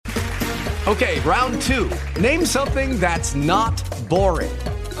Okay, round two. Name something that's not boring.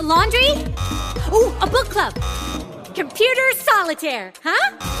 A laundry? Ooh, a book club. Computer solitaire,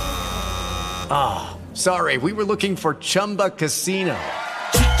 huh? Ah, sorry, we were looking for Chumba Casino.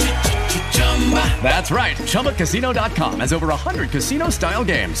 That's right, ChumbaCasino.com has over 100 casino-style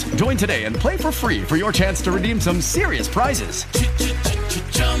games. Join today and play for free for your chance to redeem some serious prizes.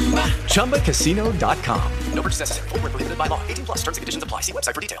 ChumbaCasino.com. No purchase necessary. Void where prohibited by law. 18 plus terms and conditions apply. See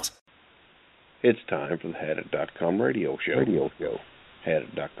website for details. It's time for the Hadit.com radio show.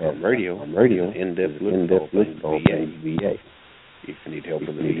 Hadit.com radio. In-depth look on the VA. If you need help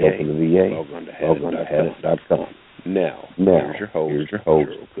with the VA, log on to Hadit.com. Now, here's your host,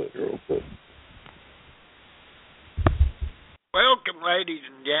 Earl Cook. Welcome, ladies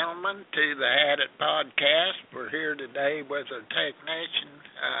and gentlemen, to the Hadit Podcast. We're here today with our technician,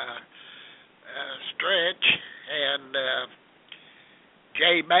 Stretch, and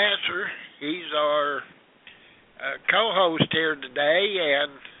Jay Basser. He's our co-host here today,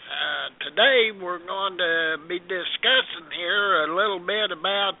 and today we're going to be discussing here a little bit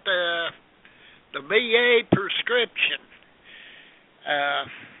about the VA prescription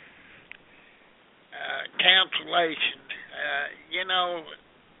cancellation.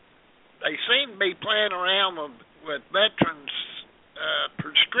 They seem to be playing around with veterans'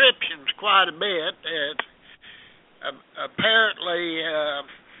 prescriptions quite a bit. Apparently,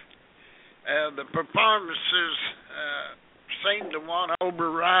 the pharmacists seem to want to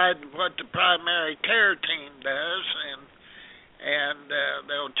override what the primary care team does, and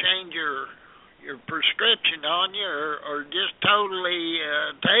they'll change your prescription on you or just totally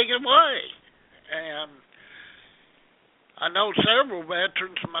take it away. And I know several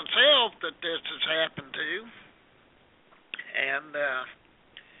veterans myself that this has happened to, and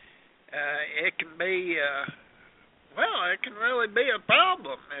it can be, it can really be a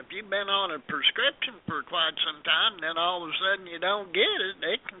problem. If you've been on a prescription for quite some time, then all of a sudden you don't get it,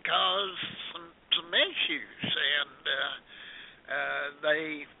 it can cause some issues, and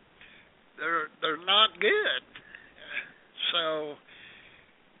they're not good. So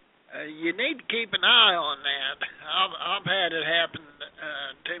you need to keep an eye on that. I've had it happen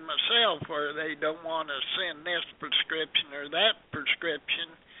to myself where they don't want to send this prescription or that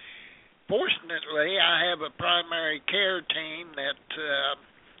prescription. Fortunately, I have a primary care team that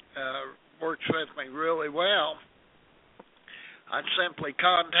works with me really well. I simply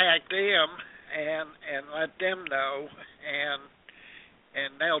contact them and let them know,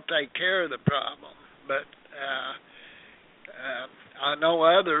 and they'll take care of the problem. But I know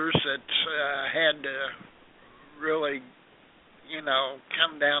others that's had to really,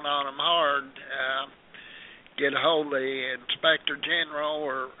 come down on them hard, get a hold of the Inspector General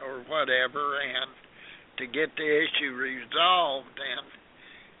or whatever, and to get the issue resolved.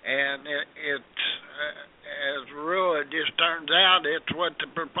 And it's as really just turns out, it's what the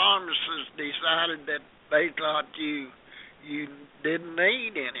pharmacists decided that they thought you didn't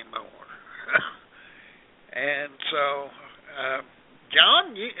need anymore. And so,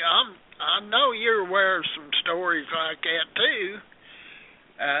 John, I know you're aware of some stories like that too.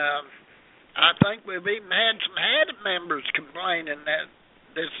 I think we've even had some Hadit members complaining that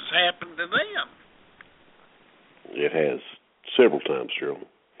this has happened to them. It has several times, Cheryl.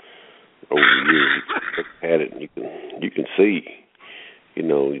 Over the years, you've had it, and you can see,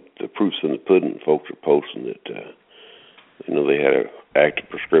 the proof's in the pudding. Folks are posting that, they had an active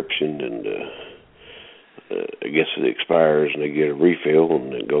prescription, and I guess it expires, and they get a refill,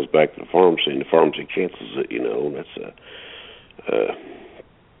 and it goes back to the pharmacy, and the pharmacy cancels it. And that's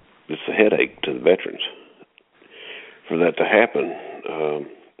it's a headache to the veterans for that to happen.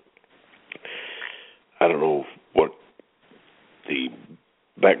 I don't know what the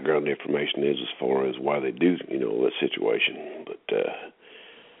background information is as far as why they do, that situation, but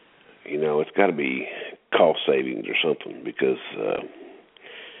it's got to be cost savings or something, because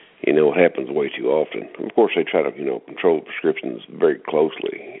it happens way too often. Of course, they try to control the prescriptions very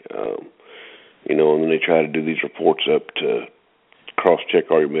closely, and then they try to do these reports up to cross-check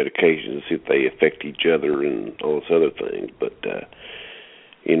all your medications and see if they affect each other and all this other things. But,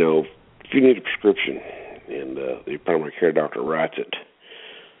 if you need a prescription and your primary care doctor writes it,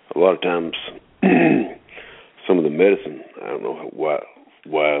 a lot of times some of the medicine, I don't know why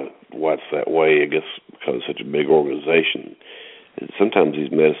it's that way, I guess because it's such a big organization, sometimes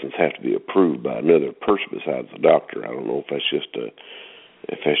these medicines have to be approved by another person besides the doctor. I don't know if that's just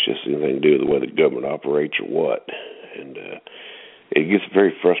anything to do with the way the government operates or what. And it gets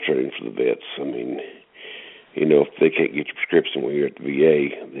very frustrating for the vets. I mean, if they can't get your prescription when you're at the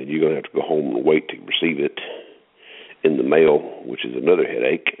VA, then you're going to have to go home and wait to receive it in the mail, which is another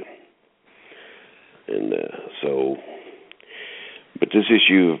headache. And but this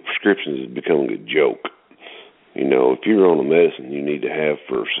issue of prescriptions is becoming a joke. You know, if you're on a medicine you need to have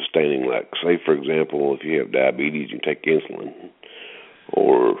for sustaining, like, say, for example, if you have diabetes, you take insulin,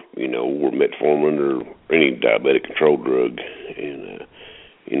 or, you know, or metformin, or any diabetic control drug, and,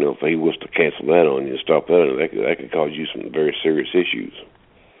 you know, if he was to cancel that on you and stop that could cause you some very serious issues.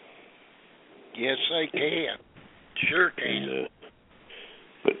 Yes, they can. Sure can.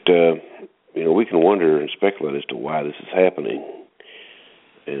 And, you know, we can wonder and speculate as to why this is happening.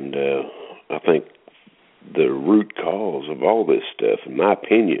 And I think the root cause of all this stuff, in my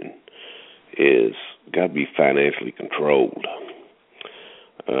opinion, is got to be financially controlled.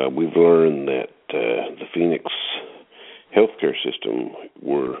 We've learned that the Phoenix healthcare system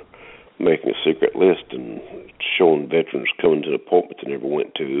were making a secret list and showing veterans coming to appointments they never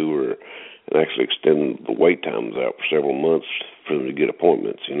went to, and actually extending the wait times out for several months for them to get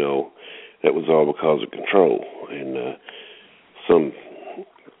appointments. You know, that was all because of control. And some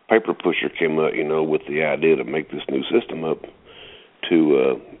paper pusher came up, you know, with the idea to make this new system up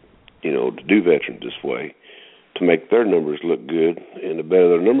to, you know, to do veterans this way, to make their numbers look good, and the better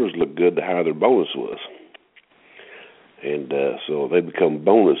their numbers look good, the higher their bonus was. And so they become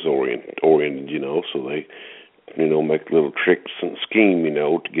bonus oriented, you know, so they, you know, make little tricks and scheme, you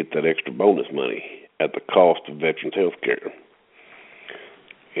know, to get that extra bonus money at the cost of veterans' health care.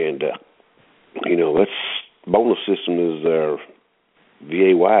 And, you know, that's bonus system is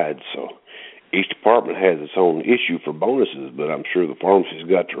VA-wide, so each department has its own issue for bonuses, but I'm sure the pharmacy's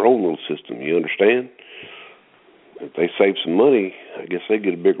got their own little system, you understand? If they save some money, I guess they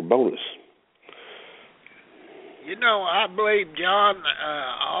get a bigger bonus. You know, I believe, John,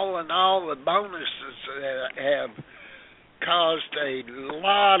 all in all, the bonuses have caused a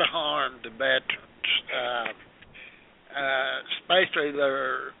lot of harm to veterans, especially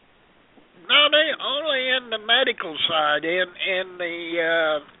their, not only in the medical side, in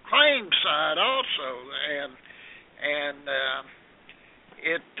the claim side also, and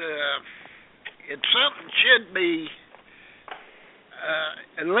it's something should be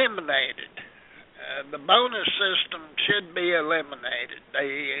eliminated. The bonus system should be eliminated.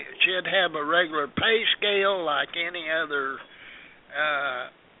 They should have a regular pay scale like any other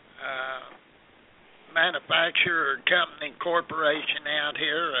manufacturer or company, corporation out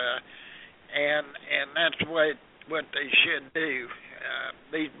here, and that's what they should do.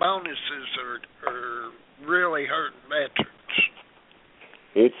 These bonuses are really hurting veterans.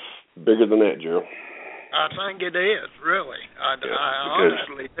 It's bigger than that, Gerald. I think it is, really. I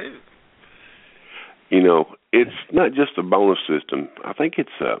honestly do. You know, it's not just a bonus system. I think it's,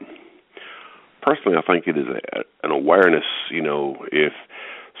 personally, I think it is an awareness, you know, if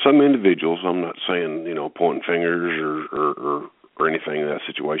some individuals, I'm not saying, you know, pointing fingers or anything in that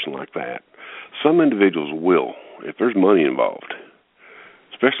situation like that, some individuals will, if there's money involved,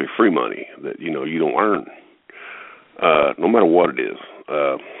 especially free money that, you know, you don't earn, no matter what it is,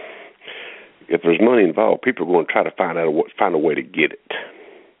 if there's money involved, people are going to try to find a way to get it.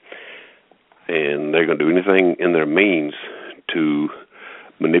 And they're going to do anything in their means to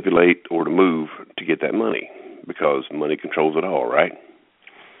manipulate or to move to get that money, because money controls it all, right?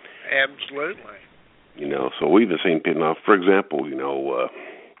 Absolutely. You know, so we've seen people, for example, you know,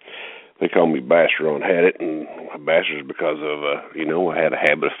 they call me Basher on Had It, and Basher's because of, you know, I had a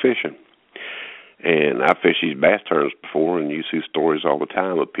habit of fishing. And I fished these bass tournaments before, and you see stories all the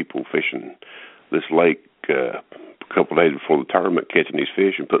time of people fishing this lake a couple of days before the tournament, catching these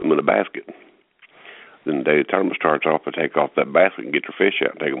fish and putting them in a basket. Then the day the tournament starts off, they take off that basket and get their fish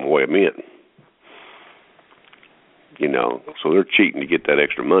out and take them away a mint. You know, so they're cheating to get that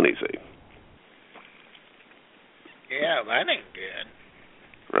extra money, see. Yeah, that ain't good.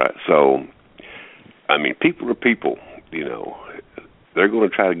 Right, so, I mean, people are people, you know. They're going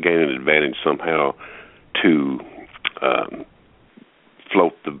to try to gain an advantage somehow to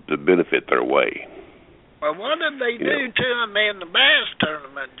float the benefit their way. Well, what did they do to them in the bass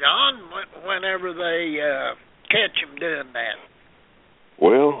tournament, John, whenever they catch them doing that?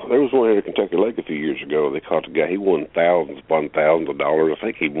 Well, there was one here at Kentucky Lake a few years ago. They caught the guy. He won thousands upon thousands of dollars. I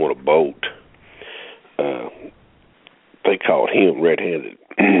think he won a boat. They caught him red-handed.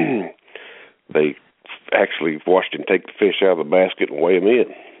 They actually watched him take the fish out of the basket and weigh him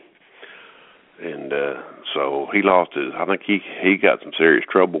in. And so he lost his, I think he got some serious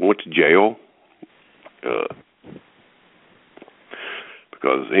trouble, went to jail.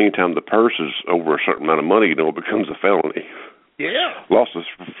 Because anytime the purse is over a certain amount of money, you know, it becomes a felony. Yeah. Lost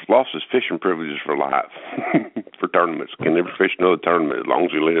his fishing privileges for life for tournaments. Can never fish another tournament as long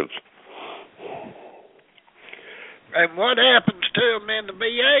as he lives. And what happens to them in the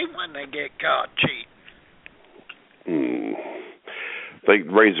VA when they get caught cheating? They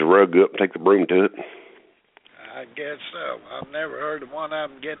raise the rug up and take the broom to it. I guess so. I've never heard of one of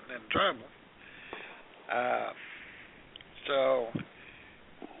them getting in trouble. So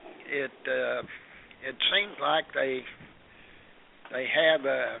it seems like they have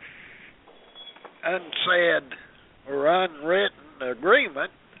a unsaid or unwritten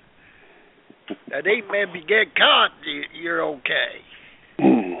agreement that even if you get caught, you're okay.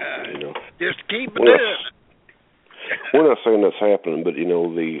 Just keep it doing it. We're not saying that's happening, but,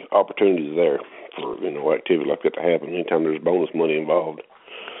 the opportunity is there for, activity like that to happen anytime there's bonus money involved.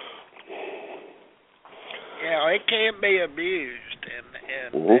 Yeah, it can be abused,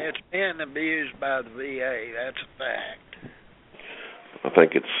 and it's been abused by the VA. That's a fact. I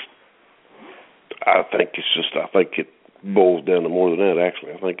think it boils down to more than that,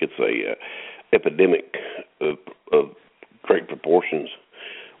 actually. I think it's a epidemic of great proportions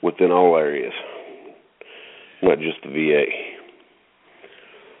within all areas, not just the VA.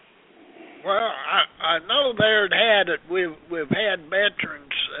 Well, I know they've had it. We've had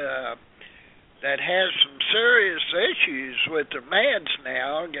veterans that has some serious issues with their meds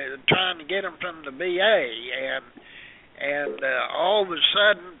now, trying to get them from the VA, and all of a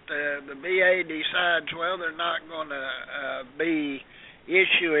sudden the VA decides, well, they're not going to be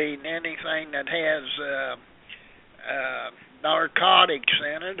issuing anything that has narcotics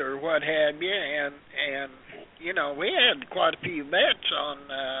in it or what have you, and we had quite a few vets on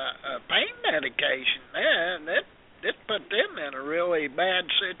pain medication there, and that put them in a really bad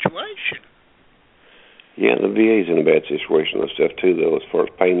situation. Yeah, the VA's in a bad situation and stuff too, though, as far as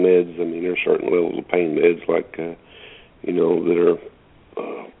pain meds. I mean, there are certain levels of pain meds, like, that are,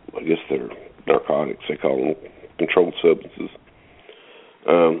 I guess they're narcotics, they call them, controlled substances.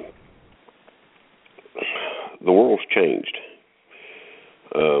 The world's changed.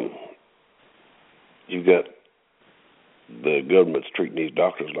 You've got the government's treating these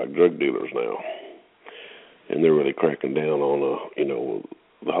doctors like drug dealers now, and they're really cracking down on,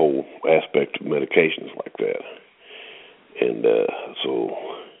 the whole aspect of medications like that. And so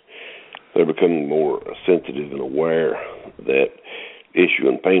they're becoming more sensitive and aware that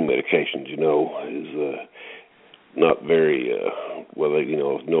issuing pain medications, is not very,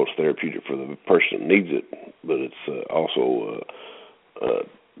 it's therapeutic for the person that needs it, but it's also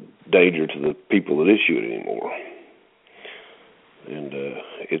danger to the people that issue it anymore. And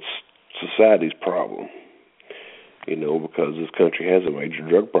it's society's problem, because this country has a major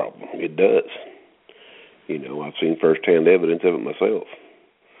drug problem. It does. I've seen firsthand evidence of it myself.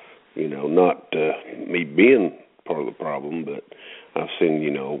 Not me being part of the problem, but I've seen,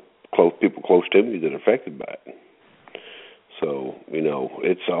 people close to me that are affected by it. So,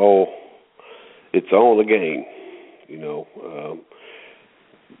 it's all in the game.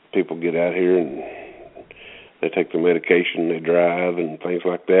 People get out here and they take their medication, they drive and things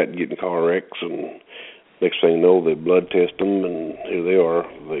like that, and get in car wrecks, and next thing you know, they blood test them, and here they are.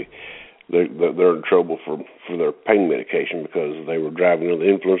 They're in trouble for their pain medication because they were driving under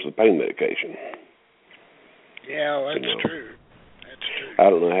the influence of the pain medication. Yeah, that's true. That's true. I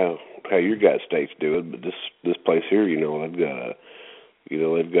don't know how your guys' states do it, but this place here, they've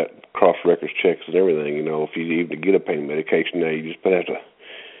got cross records checks and everything. If you even get a pain medication now, you just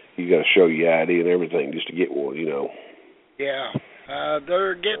you got to show your ID and everything just to get one. Yeah,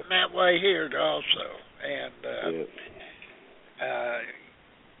 they're getting that way here also, and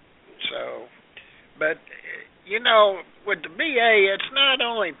so, but with the VA, it's not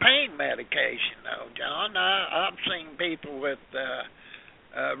only pain medication, though, John. I've seen people with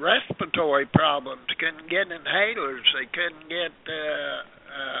respiratory problems couldn't get inhalers. They couldn't get.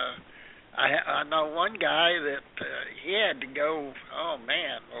 I know one guy that he had to go. Oh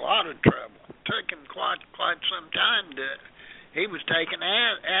man, a lot of trouble. It took him quite some time to. He was taking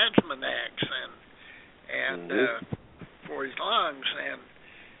Asthmax and for his lungs,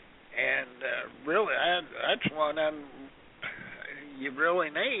 and really that's one of them you really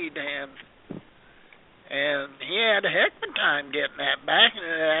need, and he had a heck of a time getting that back, and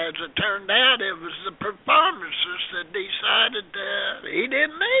as it turned out, it was the pharmacist that decided he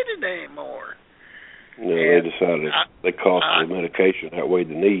didn't need it anymore. Yeah, they decided the cost of the medication outweighed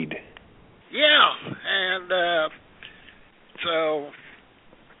the need. Yeah, and so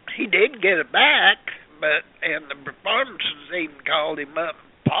he did get it back, and the pharmacist even called him up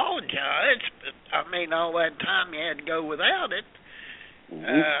and apologized, but I mean, all that time he had to go without it.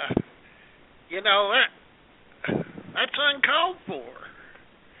 That's uncalled for.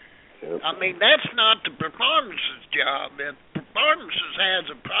 Yep. I mean, that's not the pharmacist's job. If the pharmacist has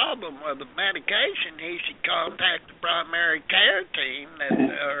a problem with the medication, he should contact the primary care team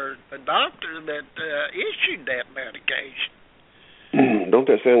or the doctor that issued that medication. Don't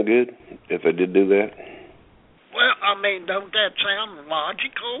that sound good if they did do that? Well, I mean, don't that sound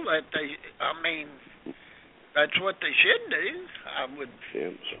logical? That that's what they should do. I would.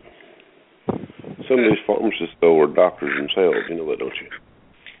 Yeah. Some of these pharmacists, though, are doctors themselves. You know that, don't you?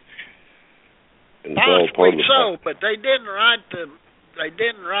 And possibly so, but they didn't write the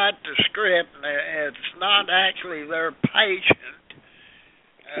script, and it's not actually their patient.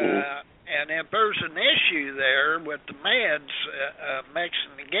 And if there's an issue there with the meds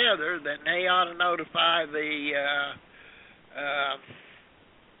mixing together, then they ought to notify the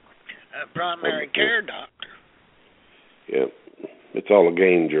primary care doctor. Yeah, it's all a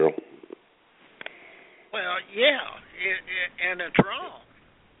game, Gerald. Well, yeah, and it's wrong.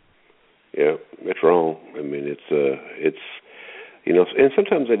 Yeah, it's wrong. I mean, it's and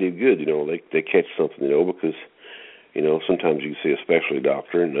sometimes they do good. They catch something, because sometimes you see a specialty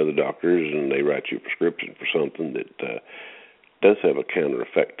doctor and other doctors, and they write you a prescription for something that does have a counter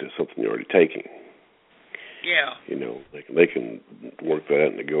effect to something you're already taking. Yeah. They can work that out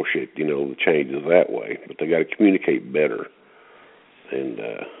and negotiate, the changes that way, but they got to communicate better. And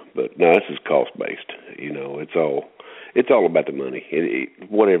but no, this is cost based. It's all about the money.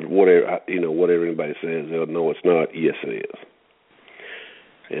 Whatever anybody says, they'll know it's not. Yes, it is.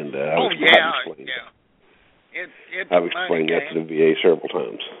 And I've explained that to the VA several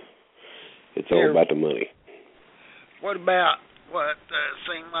times. It's all about the money. What about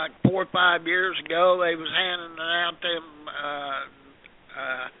seemed like 4 or 5 years ago they was handing out them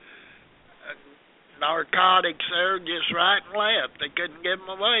narcotics there just right and left. They couldn't give them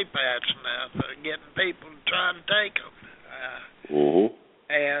away fast enough, getting people to try to take them.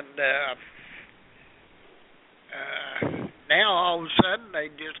 And now all of a sudden they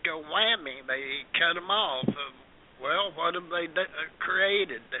just go whammy. They cut them off. Well, what have they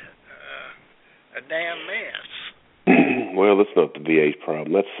created? A damn mess. Well, that's not the VA's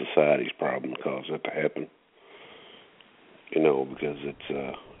problem. That's society's problem to cause that to happen. Because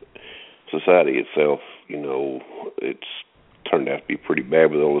it's society itself, it's turned out to be pretty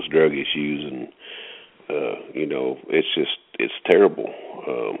bad with all those drug issues, and it's terrible.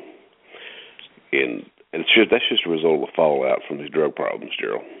 And that's just a result of the fallout from these drug problems,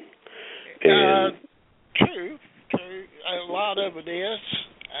 Gerald. And true. A lot of it is.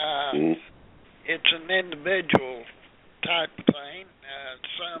 It's an individual type of thing.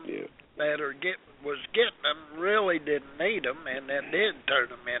 Some that was getting them really didn't need them, and that did turn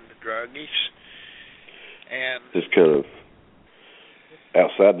them into druggies. And just kind of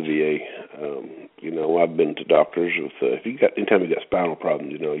outside the VA, I've been to doctors with anytime you got spinal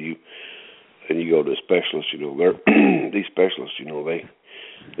problems, you go to a specialist, these specialists,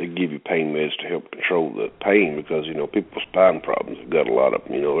 they give you pain meds to help control the pain because, people with spine problems have got a lot of,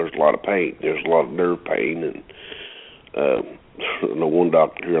 there's a lot of pain. There's a lot of nerve pain. And I know one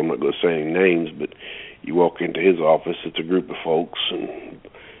doctor here, I'm not going to say any names, but you walk into his office, it's a group of folks, and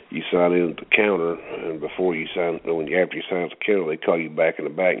you sign in at the counter, and after you sign at the counter, they call you back in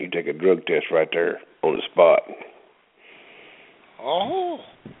the back, and you take a drug test right there on the spot. Oh.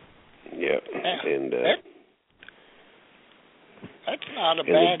 Yeah. And that's not a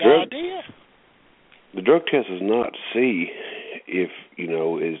bad idea. The drug test is not to see if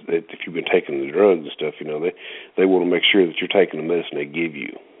if you've been taking the drugs and stuff. They want to make sure that you're taking the medicine they give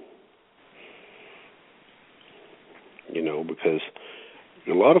you. Because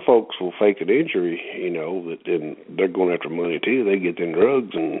a lot of folks will fake an injury. That then they're going after money too. They get them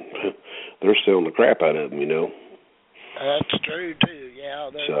drugs and they're selling the crap out of them. That's true too. Yeah,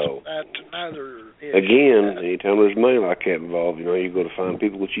 that's another issue. Again, anytime there's money like that involved, you go to find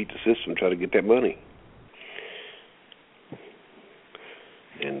people who cheat the system, try to get that money.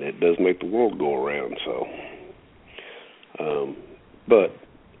 And it does make the world go around, so. But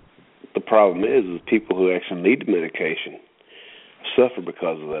the problem is people who actually need the medication suffer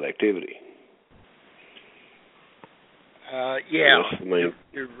because of that activity.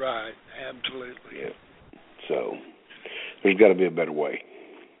 You're right. Absolutely. Yeah. So there's got to be a better way.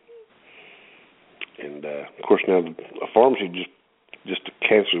 And, of course, now a pharmacy just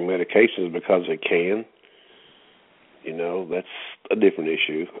canceling medications because they can, that's a different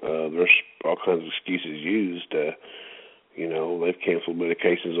issue. There's all kinds of excuses used. They've canceled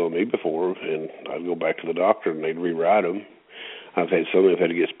medications on me before, and I'd go back to the doctor, and they'd rewrite them. I've had some that have had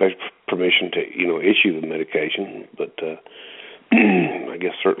to get special permission to, issue the medication, but I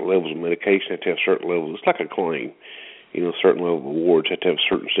guess certain levels of medication have to have certain levels. It's like a claim. Certain level of awards have to have a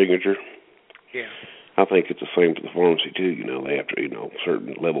certain signature. Yeah. I think it's the same for the pharmacy, too. They have to,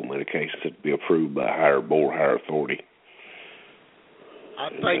 certain level medications have to be approved by a higher board, higher authority. I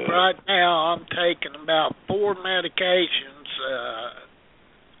think right now I'm taking about 4 medications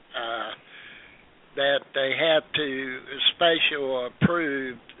that they have to special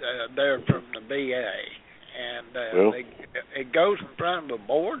approved. They're from the VA, and it goes in front of a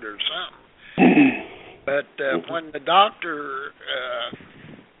board or something. But when the doctor,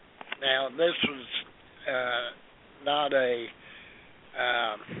 now this was not a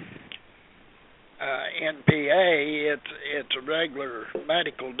NPA, it's a regular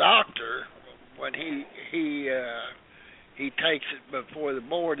medical doctor. When he takes it before the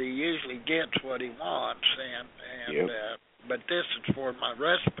board, he usually gets what he wants, and but this is for my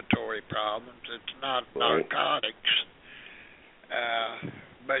respiratory problems. It's not narcotics.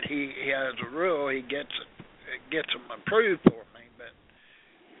 But he has a rule. He gets them approved for me. But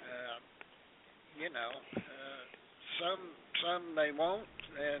some they won't,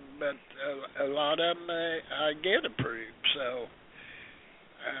 but a lot of them I get approved. So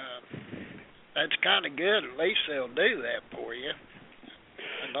that's kind of good. At least they'll do that for you.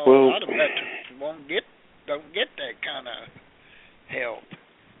 I know a lot of veterans don't get that kind of help.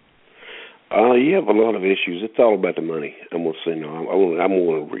 You have a lot of issues. It's all about the money. I'm going to say no. I'm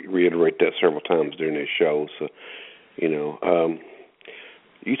going to reiterate that several times during this show. So,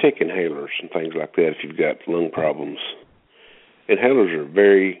 you take inhalers and things like that if you've got lung problems. Inhalers are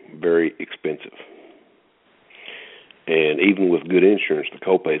very, very expensive. And even with good insurance, the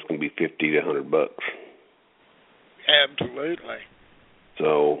copay is going to be $50 to $100. Absolutely.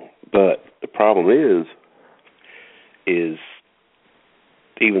 So, but the problem is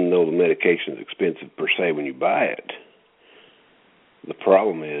even though the medication is expensive per se when you buy it, the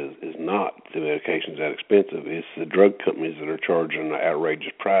problem is not the medication's that expensive. It's the drug companies that are charging an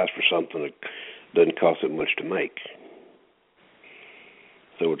outrageous price for something that doesn't cost that much to make.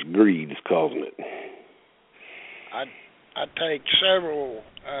 So it's greed that's causing it. I take several.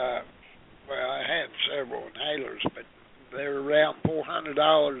 I have several inhalers, but they're around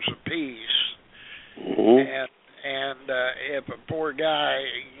 $400 a piece. Mm-hmm. And if a poor guy,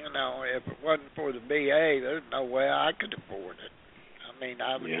 if it wasn't for the VA, there's no way I could afford it. I mean,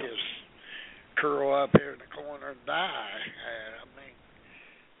 I would just curl up here in the corner and die.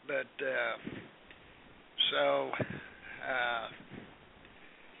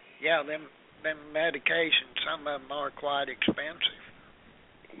 Them medications, some of them are quite expensive.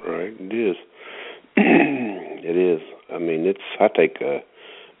 Right, it is. It is. I mean, I take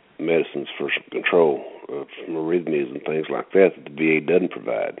medicines for some control from arrhythmias and things like that the VA doesn't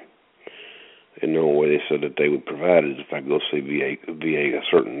provide. And the only way they said that they would provide is if I go see a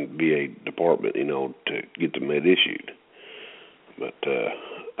certain VA department, to get the med issued. But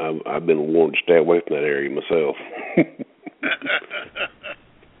I've been warned to stay away from that area myself.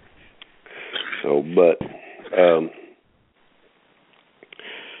 So, but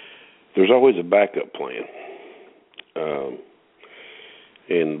there's always a backup plan.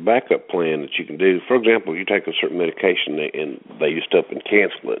 And the backup plan that you can do, for example, you take a certain medication and they used up and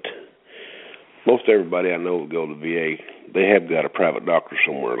cancel it. Most everybody I know will go to the VA. They have got a private doctor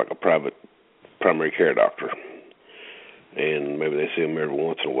somewhere, like a private primary care doctor. And maybe they see them every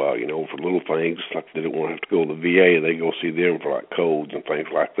once in a while, for little things, like they don't want to have to go to the VA. They go see them for like colds and things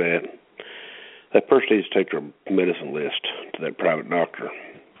like that. That person needs to take their medicine list to that private doctor.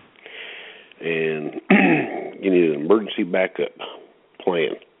 And you need an emergency backup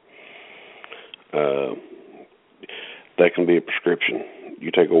plan. That can be a prescription.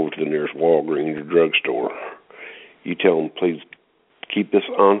 You take over to the nearest Walgreens or drugstore. You tell them, please keep this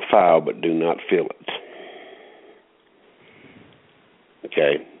on file, but do not fill it.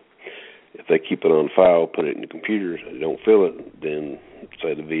 Okay? If they keep it on file, put it in the computer, and they don't fill it, then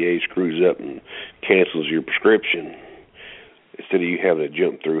say the VA screws up and cancels your prescription. Instead of you having to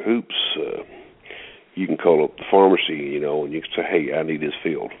jump through hoops, you can call up the pharmacy, and you can say, hey, I need this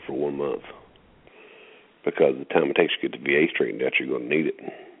filled for 1 month. Because the time it takes to get the VA straightened out, you're going to need it.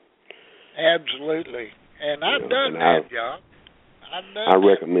 Absolutely. And I've done that, John. I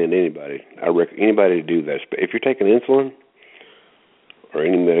recommend anybody to do that. If you're taking insulin or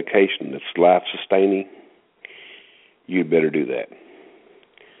any medication that's life-sustaining, you'd better do that.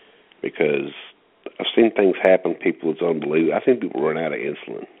 Because I've seen things happen. People, it's unbelievable. I've seen people run out of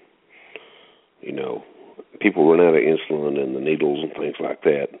insulin. People run out of insulin and the needles and things like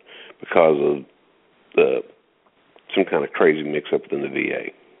that because of some kind of crazy mix-up within the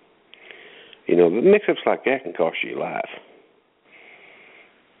VA. The mix-ups like that can cost you your life.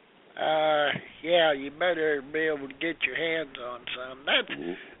 You better be able to get your hands on some.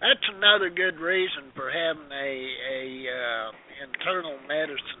 That's another good reason for having a internal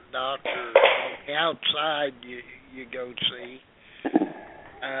medicine doctor on the outside you go see.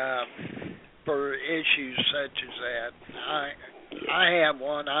 for issues such as that. I have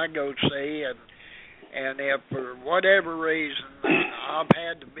one I go see, and if for whatever reason I've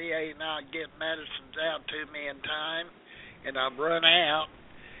had the VA not get medicines out to me in time, and I've run out,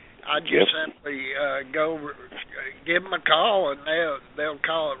 I just simply go give them a call, and they'll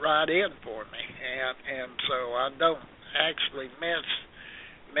call it right in for me, and so I don't actually miss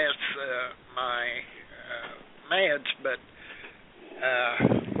my meds, but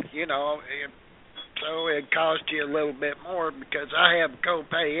so it costs you a little bit more because I have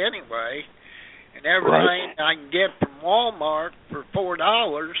copay anyway, and everything I can get from Walmart for $4,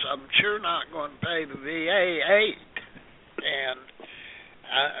 I'm sure not going to pay the VA $8. And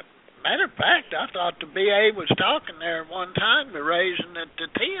matter of fact, I thought the VA was talking there at one time to raising it to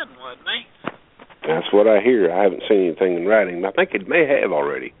 10, wasn't they? That's what I hear. I haven't seen anything in writing. I think it may have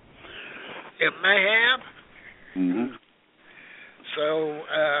already. It may have. Mm-hmm. So,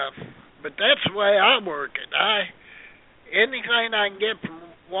 but that's the way I work it. Anything I can get from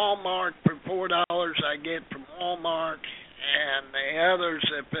Walmart for $4, I get from Walmart, and the others,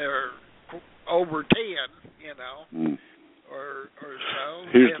 if they're over 10, or so.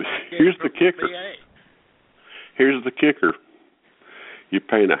 Here's the kicker. Here's the kicker. You're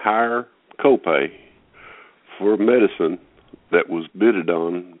paying a higher copay for medicine that was bidded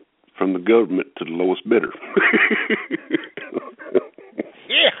on from the government to the lowest bidder.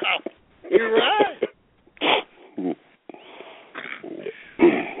 Yeah, you're right.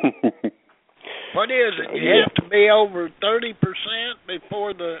 What is it? You have to be over 30%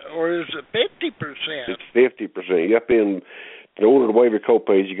 before or is it 50%? It's 50%. You have to be in order to waive your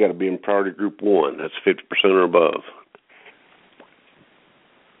copays, you got to be in priority group 1. That's 50% or above.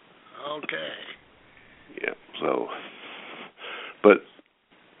 Okay. Yeah. So, but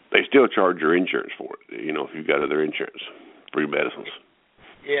they still charge your insurance for it. If you've got other insurance for your medicines.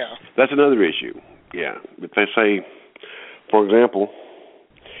 Yeah. That's another issue. Yeah. If they say, for example,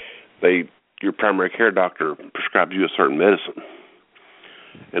 your primary care doctor prescribes you a certain medicine,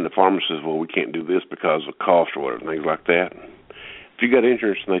 and the pharmacist says, well, we can't do this because of cost or whatever, things like that. If you got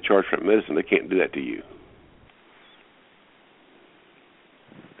insurance and they charge for that medicine, they can't do that to you.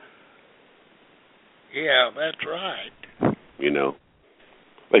 Yeah, that's right.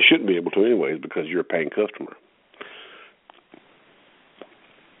 They shouldn't be able to anyways because you're a paying customer.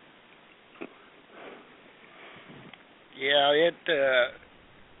 Yeah,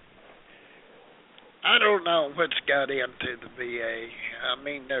 I don't know what's got into the VA. I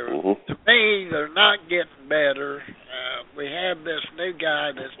mean, to me, they're not getting better. We have this new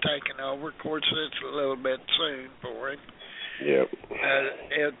guy that's taken over. Of course, it's a little bit soon for him. Yep.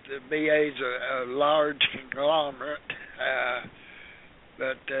 The VA's a large conglomerate,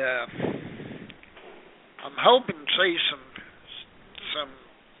 but I'm hoping to see some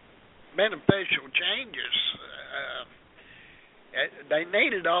beneficial changes. They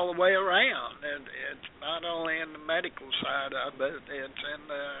need it all the way around. It's not only in the medical side of it, it's in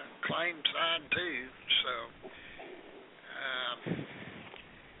the claim side too. So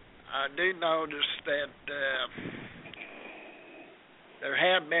I do notice that there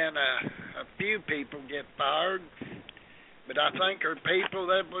have been a few people get fired, but I think they're people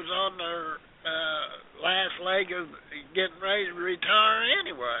that was on their last leg of getting ready to retire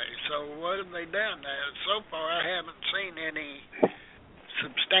anyway. So what have they done? So far, I haven't seen any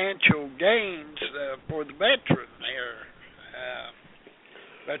substantial gains for the veteran here.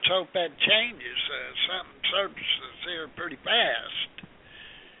 Let's hope that changes. Something surfaces here pretty fast.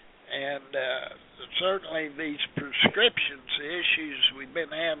 And certainly these prescriptions, the issues we've been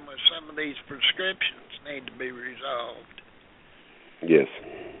having with some of these prescriptions need to be resolved. Yes.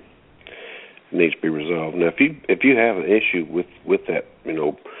 It needs to be resolved. Now, if you have an issue with that,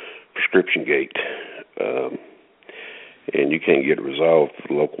 prescription gate, and you can't get it resolved for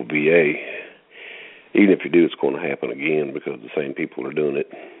the local VA, even if you do, it's going to happen again because the same people are doing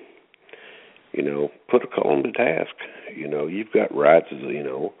it. Put a call on the task. You've got rights, and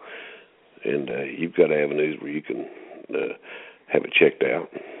you've got avenues where you can have it checked out.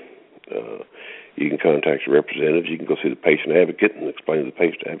 You can contact your representatives. You can go see the patient advocate and explain to the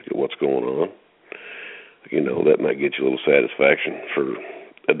patient advocate what's going on. That might get you a little satisfaction for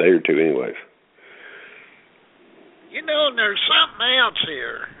a day or two anyways. There's something else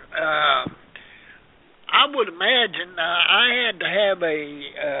here. I would imagine I had to have a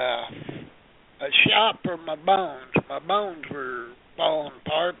shot for my bones. My bones were falling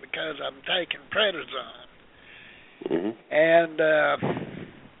apart because I'm taking prednisone. Mm-hmm. And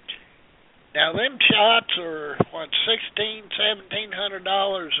now them shots are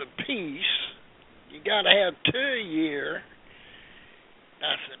 $1,700 a piece. You got to have 2 a year,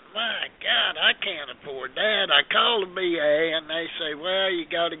 I said, my God, I can't afford that. I called the VA, and they say, well, you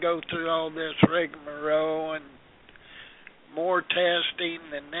got to go through all this rigmarole and more testing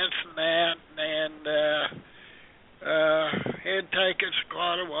and this and that, and it'd take us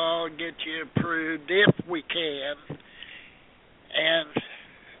quite a while to get you approved if we can. And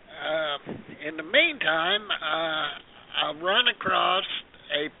in the meantime, I've run across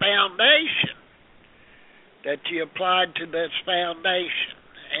a foundation that you applied to this foundation,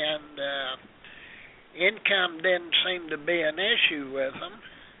 and income didn't seem to be an issue with them.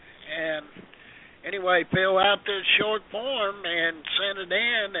 And anyway, fill out this short form and sent it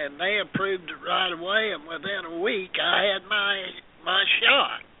in, and they approved it right away. And within a week, I had my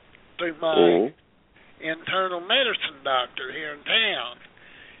shot through my internal medicine doctor here in town,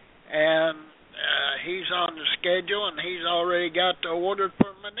 and he's on the schedule, and he's already got the order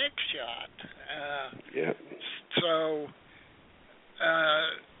for my next shot. So,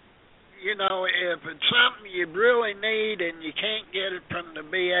 you know, if it's something you really need and you can't get it from the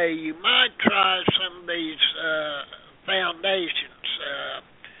VA, you might try some of these foundations.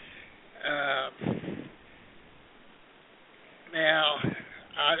 Now,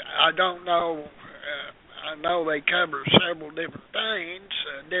 I don't know. I know they cover several different things,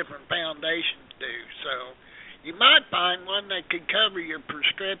 different foundations do. So you might find one that could cover your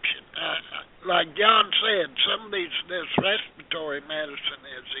prescription. Like John said, some of this respiratory medicine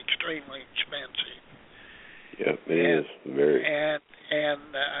is extremely expensive. Yep, it is very. And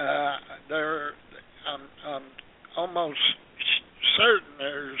I'm almost certain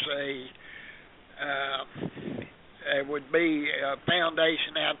there would be a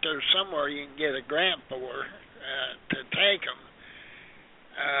foundation out there somewhere you can get a grant for to take them.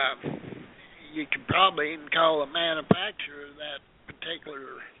 You could probably even call the manufacturer of that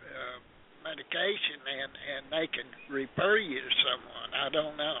particular medication, and they can refer you to someone. I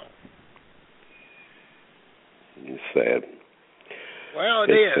don't know. It's sad. Well,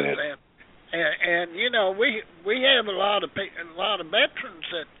 it is, sad. And you know, we have a lot of veterans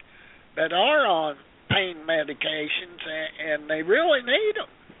that are on pain medications, and they really need them.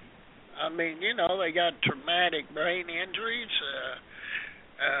 I mean, you know, they got traumatic brain injuries,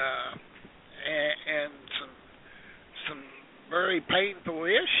 and some very painful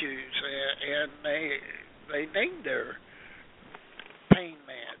issues, and they need their pain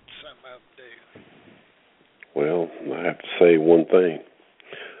meds. Some of them do. Well, I have to say one thing.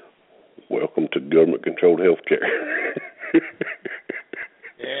 Welcome to government-controlled health care.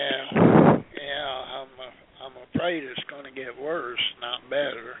 Yeah, I'm afraid it's going to get worse, not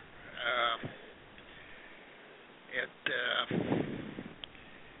better.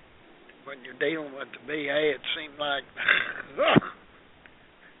 When you're dealing with the VA, it seems like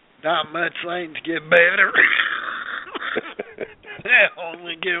not much things get better. They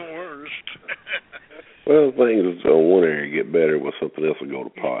only get worse. Well, things on one area get better, while something else will go to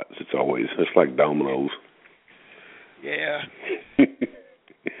pot. It's like dominoes. Yeah.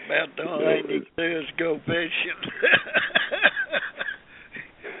 About the only thing you do is go fishing.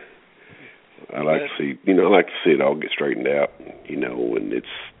 I like to see it all get straightened out, you know, and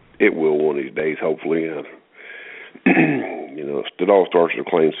it will one of these days, hopefully. You know, it all starts with the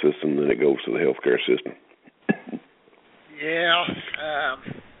claim system, then it goes to the healthcare system. Yeah.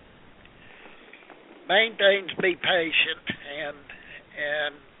 Main thing is be patient, and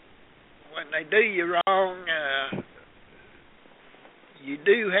when they do you wrong, you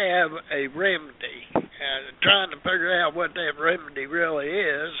do have a remedy. Trying to figure out what that remedy really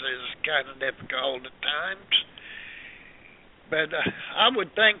is kind of difficult at times. But I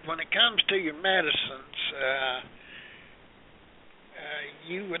would think when it comes to your medicines,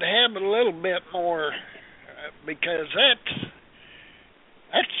 you would have a little bit more, because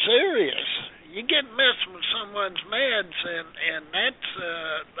that's serious. You get messing with someone's meds, and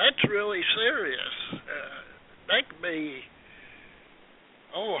that's really serious. That could be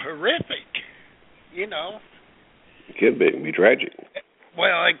horrific. You know. It can be tragic.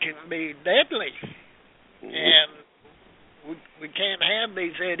 Well, it can be deadly, and we can't have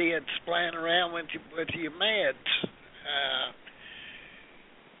these idiots playing around with your meds.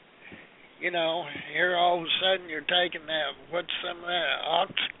 You know, here all of a sudden you're taking that, what's some of that,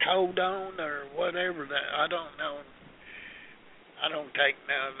 oxycodone or whatever that, I don't know. I don't take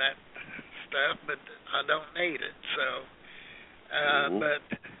none of that stuff, but I don't need it. So, but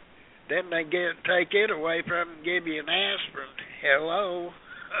then they take it away from and give you an aspirin. Hello,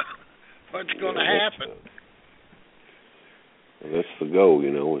 what's going to happen? That's the goal,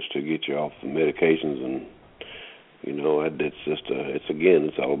 you know, is to get you off the medications, and you know,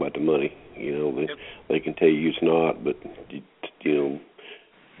 it's all about the money. You know, they can tell you it's not, but you know,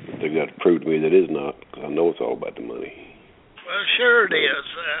 they got to prove to me that is not, because I know it's all about the money. Well, sure it is.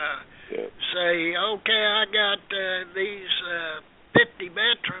 Yeah. Say, okay, I got these 50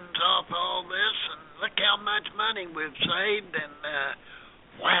 veterans off all this, and look how much money we've saved, and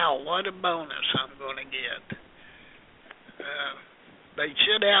wow, what a bonus I'm going to get. They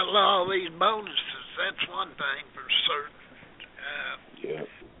should outlaw these bonuses. That's one thing for certain. Yeah.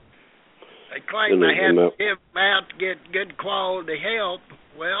 They claim they have to give them out to get good quality help.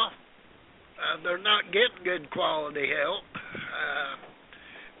 Well, they're not getting good quality help.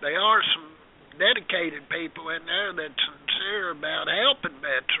 There are some dedicated people in there that's sincere about helping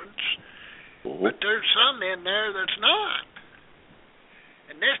veterans, but there's some in there that's not.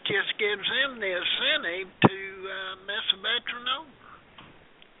 And this just gives them the incentive to mess a veteran over.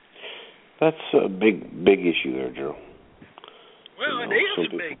 That's a big issue there, Joe. Well, it is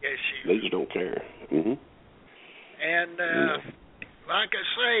a big issue. They just don't care. Mm-hmm. And like I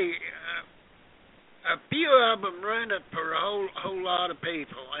say, a few of them run it for a whole lot of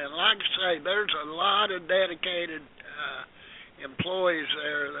people. And like I say, there's a lot of dedicated employees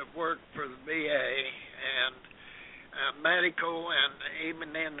there that work for the VA and medical and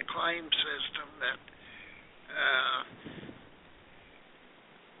even in the claim system that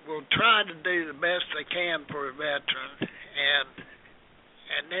will try to do the best they can for a veteran.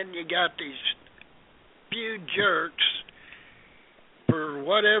 And then you got these few jerks, for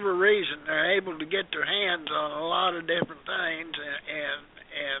whatever reason, they're able to get their hands on a lot of different things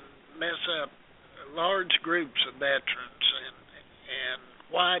and mess up large groups of veterans. And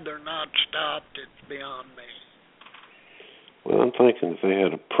why they're not stopped, it's beyond me. Well, I'm thinking if they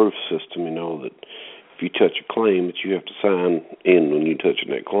had a proof system, that if you touch a claim, that you have to sign in when you're touching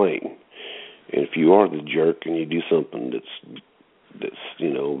that claim. And if you are the jerk and you do something that's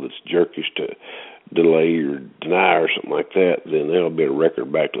jerkish to delay or deny or something like that, then there'll be a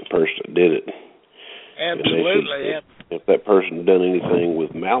record back to the person that did it. Absolutely. If that person done anything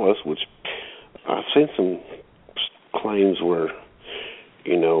with malice, which I've seen some claims where,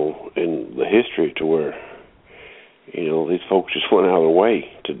 in the history to where, these folks just went out of their way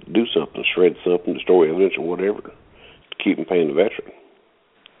to do something, shred something, destroy evidence or whatever, to keep them paying the veteran.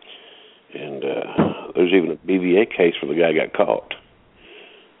 And there's even a BVA case where the guy got caught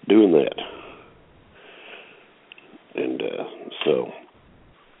doing that. And so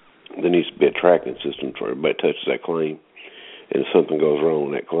there needs to be a tracking system for everybody touches that claim. And if something goes wrong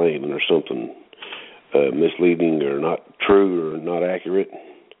with that claim and there's something misleading or not true or not accurate,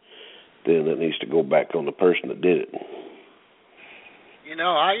 then that needs to go back on the person that did it.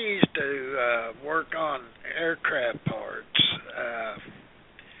 I used to work on aircraft parts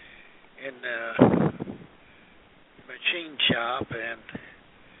in the machine shop, and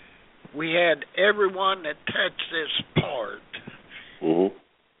we had everyone that touched this part. Mm-hmm.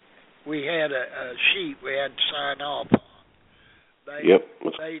 We had a sheet we had to sign off on.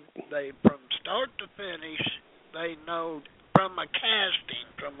 They from start to finish, they know from a casting,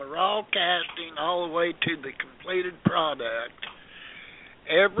 from a raw casting all the way to the completed product,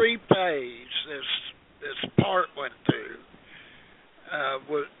 every phase this part went through,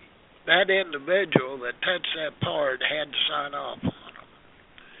 that individual that touched that part had to sign off on them.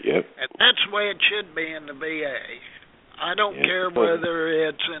 Yep. And that's the way it should be in the VA. I don't care whether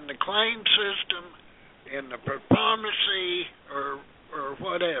it's in the claim system, in the pharmacy, or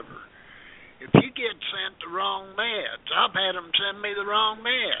whatever. If you get sent the wrong meds, I've had them send me the wrong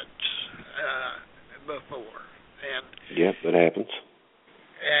meds before. And yep, that happens.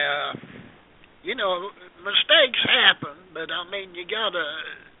 Mistakes happen, but you gotta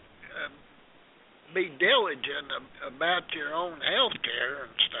be diligent about your own health care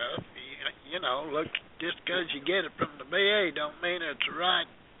and stuff. Look, just because you get it from the VA don't mean it's right.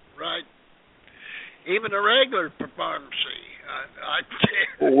 Even a regular pharmacy, I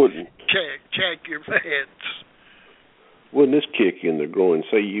check your meds. Wouldn't this kick in the groin?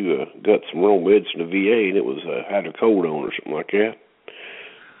 Say you got some wrong meds from the VA and it was had a hydrocodone or something like that.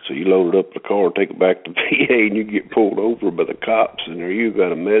 So you load it up in the car, take it back to VA, and you get pulled over by the cops, and there you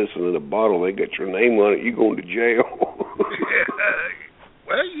got a medicine in a bottle. They got your name on it. You going to jail?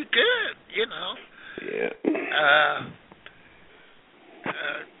 Well, you could, Yeah.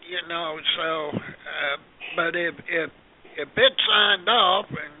 But if it's signed off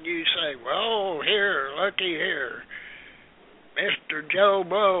and you say, well, here, looky here, Mr. Joe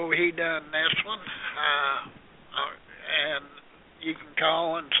Blow, he done this one, and you can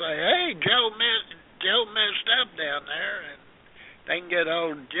call and say, hey, Joe messed up down there, and they can get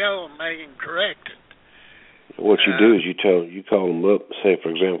old Joe and make him correct it. What you do is you call them up. Say, for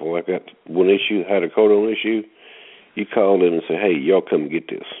example, I got one issue, had a hydrocodone issue. You call them and say, hey, y'all come get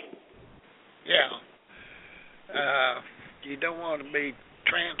this. Yeah. You don't want to be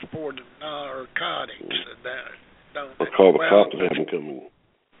transporting narcotics. Don't. Or call the cops and have them come in.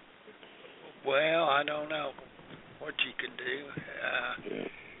 Well, I don't know what you could do. Yeah.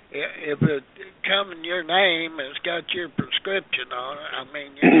 If it come in your name, it's got your prescription on it. I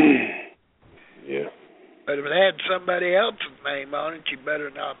mean, you know. Yeah. But if it had somebody else's name on it, you better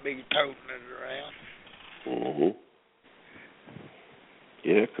not be toting it around. Mhm.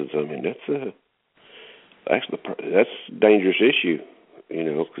 Yeah, because I mean that's a dangerous issue, you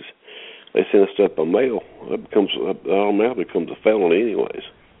know, because they send stuff by mail. That automatically becomes a felony, anyways.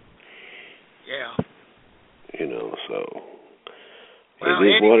 Yeah. You know, so well, it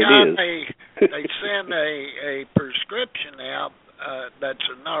is what it is. They send a prescription out that's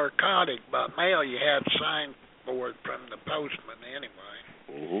a narcotic by mail, you have to sign for it from the postman anyway.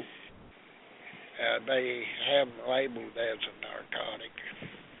 Mhm. They have them labeled as a narcotic.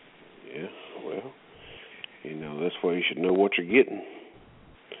 Yeah, well, you know, that's why you should know what you're getting.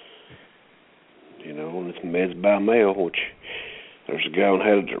 You know, and it's meds by mail, which there's a guy on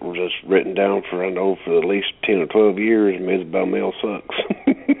had it just written down for, I know, for at least 10 or 12 years, meds by mail sucks.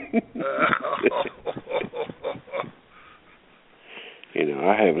 You know,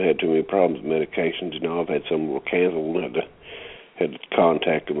 I haven't had too many problems with medications. You know, I've had some were canceled and had to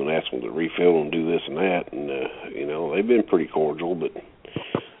contact them and ask them to refill and do this and that. And, you know, they've been pretty cordial. But,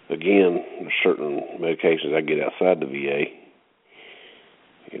 again, there's certain medications I get outside the VA,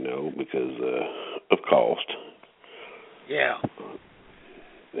 you know, because of cost. Yeah.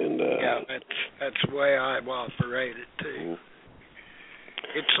 And yeah, that's the way I've operated, too.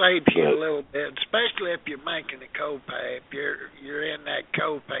 It saves you a little bit, especially if you're making a copay. If you're in that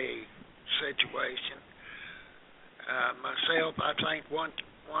copay situation. Myself, I think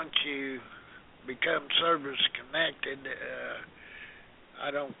once you become service connected,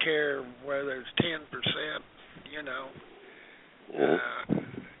 I don't care whether it's 10%, you know,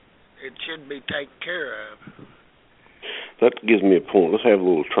 it should be taken care of. That gives me a point. Let's have a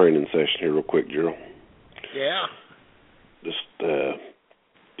little training session here real quick, Gerald. Yeah. Just,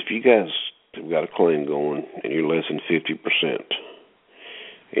 if you guys have got a claim going and you're less than 50%,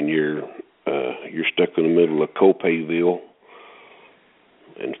 and you're stuck in the middle of Copayville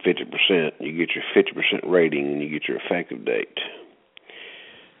and 50%, you get your 50% rating and you get your effective date.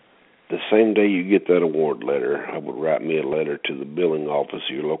 The same day you get that award letter, I would write me a letter to the billing office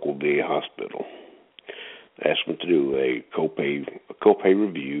of your local VA hospital. Ask them to do a copay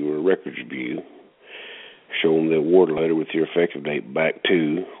review or a records review. Show them the award letter with your effective date back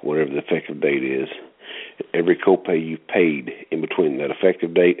to whatever the effective date is. Every copay you've paid in between that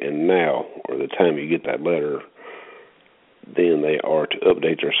effective date and now, or the time you get that letter, then they are to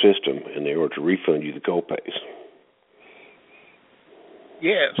update their system and they are to refund you the copays.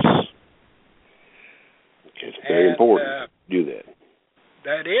 Yes. It's very important to do that.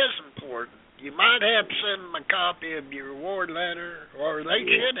 That is important. You might have to send them a copy of your award letter, or they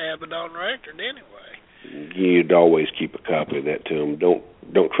should have it on record anyway. You'd always keep a copy of that to them.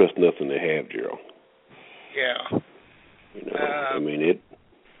 Don't trust nothing they have, Gerald. Yeah. You know, I mean it.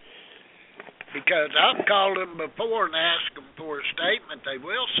 Because I've called them before and asked them for a statement. They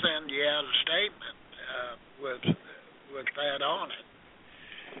will send you out a statement with that on it.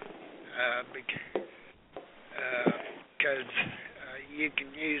 Because you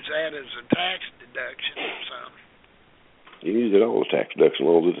can use that as a tax deduction or something. You use it all as tax deduction, as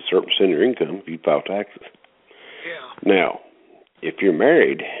long as it's a certain percent of your income if you file taxes. Yeah. Now, if you're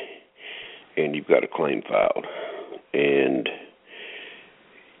married and you've got a claim filed and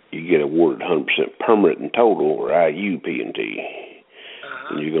you get awarded 100% permanent and total, or IUP&T,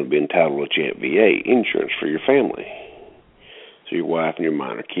 then you're going to be entitled to Champ VA insurance for your family. So your wife and your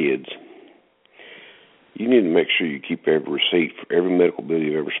minor kids. You need to make sure you keep every receipt for every medical bill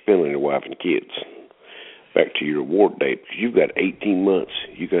you've ever spent on your wife and kids back to your award date, because you've got 18 months.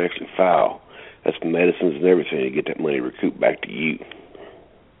 You can actually file. That's medicines and everything to get that money recouped back to you.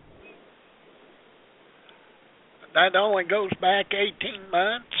 That only goes back 18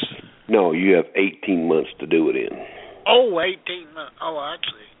 months? No, you have 18 months to do it in. Oh, 18 months. Oh, I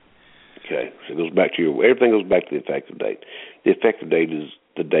see. Okay, so it goes back to everything goes back to the effective date. The effective date is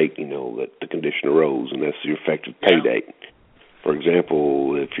the date, you know, that the condition arose, and that's your effective pay date. For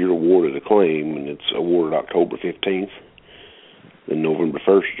example, if you're awarded a claim and it's awarded October 15th, then November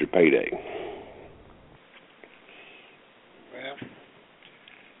 1st is your pay date. Well.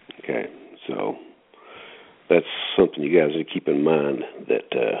 Okay, so that's something you guys need to keep in mind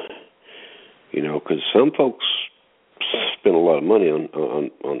that, you know, because some folks spend a lot of money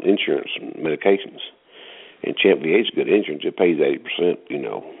on insurance and medications. And Champ VA is good insurance. It pays 80%, you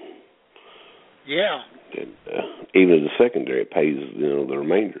know, Yeah. And even the secondary, it pays, the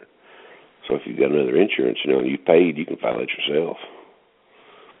remainder. So if you've got another insurance, and you've paid, you can file it yourself.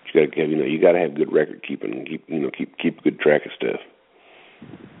 But you got to have, you got to have good record keeping and keep good track of stuff.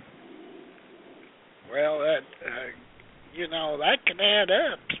 Well, that that can add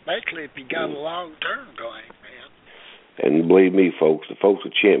up, especially if you got a long-term claim, man. And believe me, folks, the folks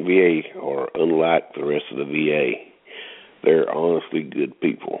at Champ VA are unlike the rest of the VA. They're honestly good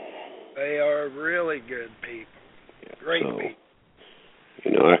people. They are really good people. Great people.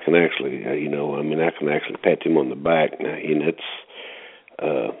 I can actually, I can actually pat them on the back. Now,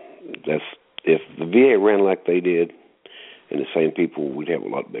 that's if the VA ran like they did, and the same people, we'd have a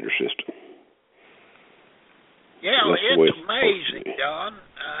lot better system. Yeah, it's amazing, Don,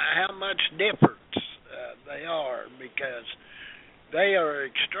 how much difference they are, because they are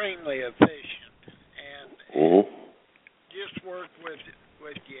extremely efficient, and just work with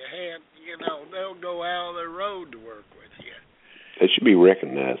you. And, they'll go out of their road to work with you. They should be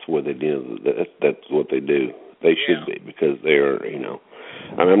recognized for what they do. That's what they do. They should be, because they are,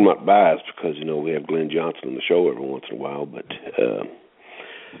 I'm not biased because, we have Glenn Johnson on the show every once in a while, but,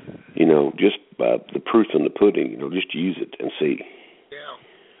 just by the proof in the pudding, just use it and see. Yeah.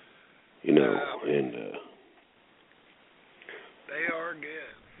 And they are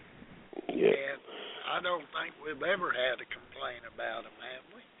good. Yeah. And I don't think we've ever had a complaint about them, have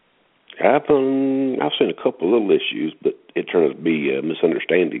we? I've seen a couple of little issues, but it turns out to be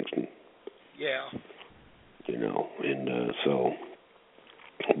misunderstandings. Yeah.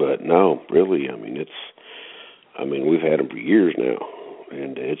 But no, really, we've had them for years now,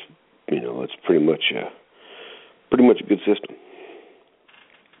 and it's pretty much a good system.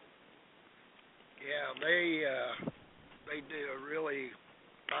 Yeah, they do a really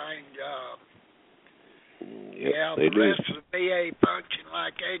fine job. Yep, yeah, they the do. rest of the VA function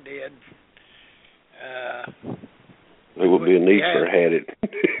like they did. There would be a need for had it.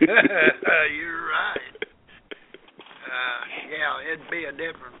 You're right. It'd be a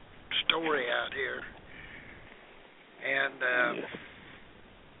different story out here. And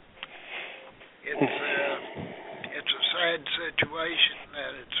it's a sad situation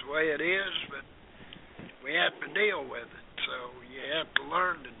that it's the way it is, but we have to deal with it. So you have to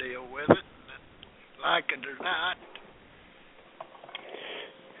learn to deal with it, like it or not.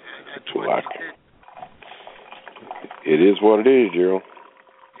 And that's what you do. It is what it is, Gerald.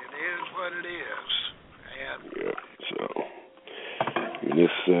 It is what it is. And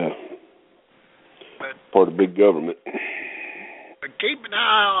this part of big government. But keep an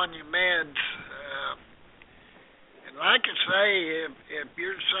eye on your meds. And like I say, if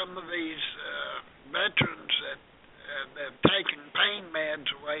you're some of these veterans that have taken pain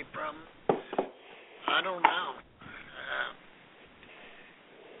meds away from them, I don't know.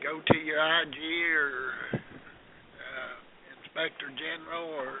 Go to your IG or Inspector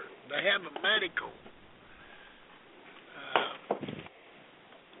General, or they have a medical.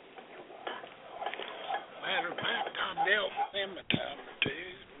 Matter of fact, I dealt with them a time or two,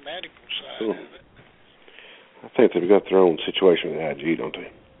 the medical side of it. I think they've got their own situation with IG, don't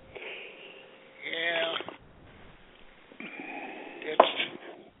they? Yeah.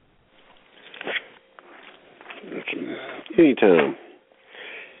 Anytime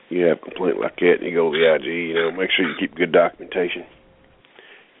you have a complaint like that and you go to the IG, make sure you keep good documentation.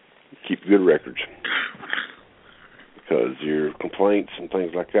 Keep good records. Because your complaints and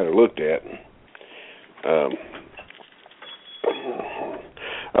things like that are looked at.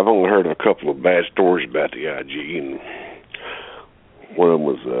 I've only heard a couple of bad stories about the IG, and one of them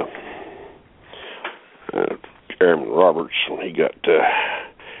was Airman Roberts when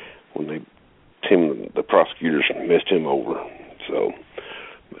the prosecutors messed him over. So,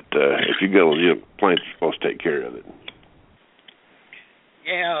 but if you go with your complaint, you're supposed to take care of it.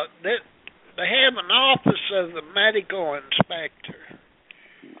 Yeah, they have an office of the medical inspector.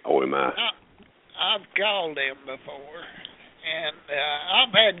 Oh, am I? I've called him before, and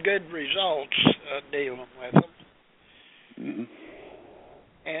I've had good results dealing with them. Mm-hmm.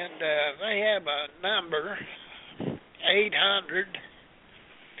 And they have a number,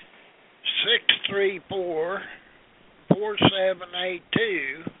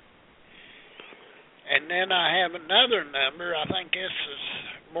 800-634-4782. And then I have another number. I think this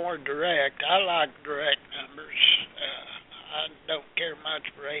is more direct. I like direct numbers. I don't care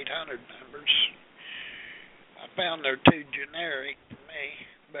much for 800 numbers. I found they're too generic for me.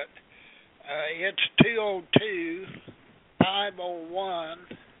 But it's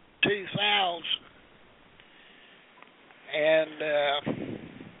 202-501-2000. And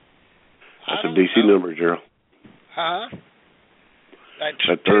that's a DC number, Gerald. Huh? That's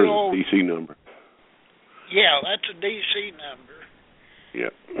that third DC number. Yeah, that's a DC number.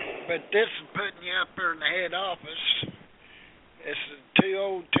 Yep. But this is putting you up there in the head office. This is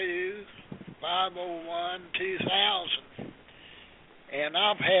 202-501-2000. And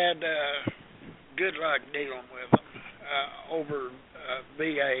I've had good luck dealing with them over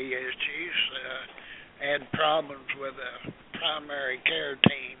VA issues. Had problems with a primary care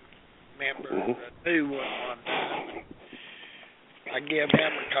team member, a new one time. I give him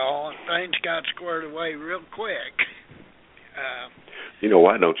a call, and things got squared away real quick. You know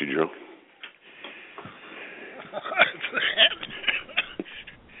why, don't you, Joe?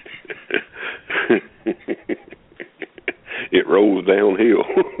 It rolls downhill.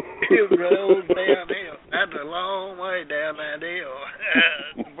 It rolls downhill. That's a long way down that hill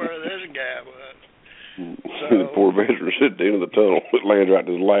where this guy was. So, the poor veteran sitting at the end of the tunnel. It lands right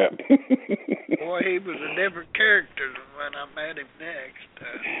in his lap. Boy, he was a different character than when I met him next.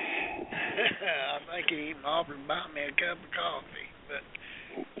 I think he even offered to buy me a cup of coffee.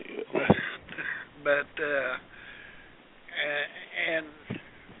 And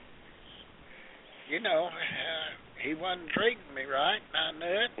you know, he wasn't treating me right, and I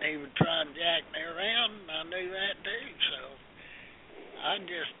knew it. And he would try and jack me around, and I knew that too. So I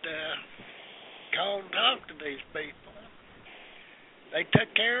just called and talked to these people. They took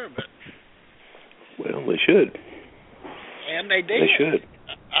care of it. Well, they should. And they did. They should.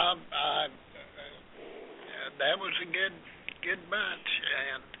 That was a good bunch.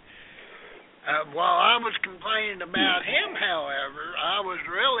 And while I was complaining about him, however, I was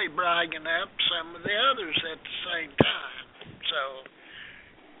really bragging up some of the others at the same time. So,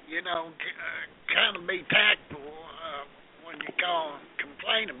 you know, kind of be tactful when you call and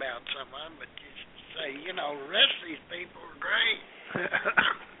complain about someone, but you say, you know, the rest of these people are great.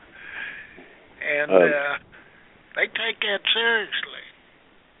 And they take that seriously.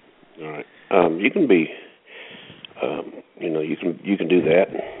 All right. You can be, you know, you can do that.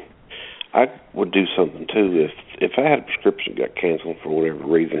 I would do something too if I had a prescription that got canceled for whatever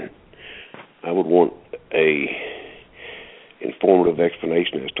reason. I would want a informative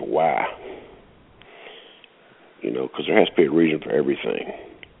explanation as to why. You know, because there has to be a reason for everything.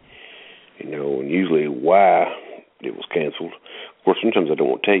 You know, and usually why it was canceled. Of course, sometimes I don't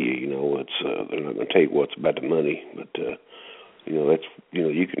want to tell you. You know, it's they're not going to tell you what's about the money, but you know, that's, you know,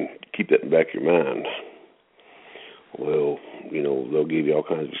 you can keep that in the back of your mind. Well, you know, they'll give you all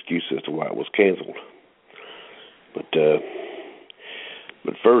kinds of excuses as to why it was canceled. But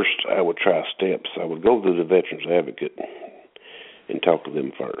first, I would try steps. I would go to the Veterans Advocate and talk to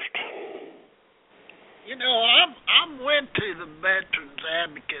them first. You know, I went to the Veterans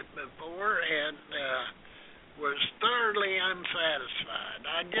Advocate before and was thoroughly unsatisfied.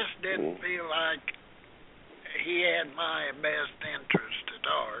 I just didn't feel like he had my best interest at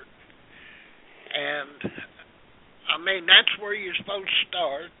heart. And I mean, that's where you're supposed to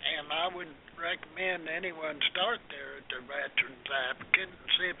start, and I would recommend anyone start there at the Veterans Advocate and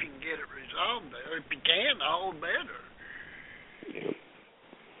see if you can get it resolved there. If you can, all better. Yep.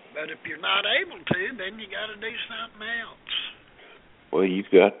 But if you're not able to, then you got to do something else. Well,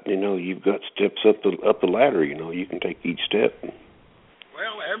 you've got steps up the ladder. You know, you can take each step.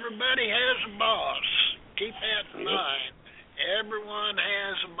 Well, everybody has a boss. Keep that in mind. Everyone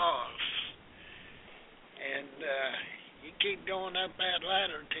has a boss. And you keep going up that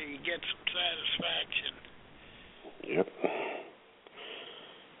ladder till you get some satisfaction. Yep.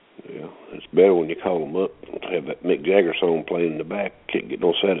 Yeah, it's better when you call them up and have that Mick Jagger song playing in the back. Can't get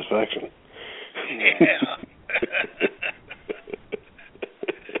no satisfaction. Yeah.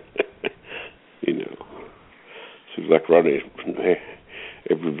 You know, seems like Rodney.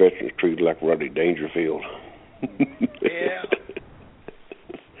 Every veteran's treated like Rodney Dangerfield. Yeah.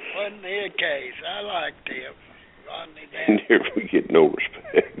 Wasn't he a case? I liked him. Rodney Dangerfield. Never get no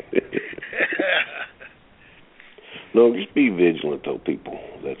respect. No, just be vigilant, though, people.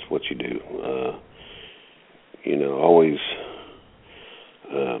 That's what you do. You know, always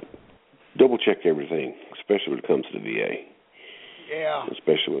double check everything, especially when it comes to the VA. Yeah.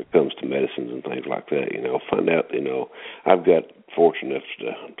 Especially when it comes to medicines and things like that. You know, find out. You know, I've got fortunate enough to.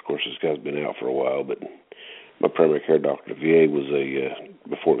 Of course, this guy's been out for a while, but my primary care doctor at the VA was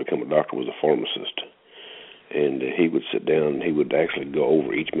before he became a doctor, was a pharmacist. And he would sit down and he would actually go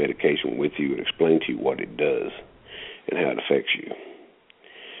over each medication with you and explain to you what it does and how it affects you.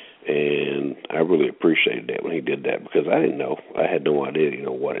 And I really appreciated that when he did that, because I didn't know. I had no idea, you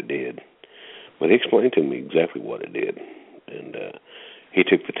know, what it did. But he explained to me exactly what it did. And he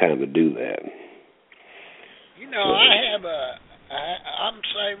took the time to do that. You know, I'm the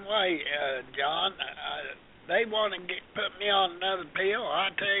same way, John. They want to put me on another pill. I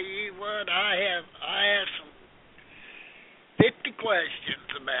tell you what, I have some questions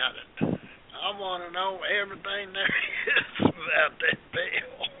about it. I want to know everything there is about that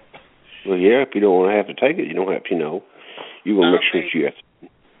pill. Well, yeah, if you don't want to have to take it, you don't have to, You want to make sure that you have to.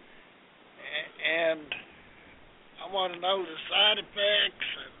 And I want to know the side effects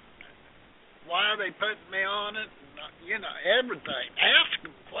and why are they putting me on it, and, everything. Ask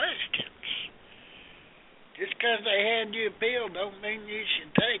them questions. Just because they hand you a pill don't mean you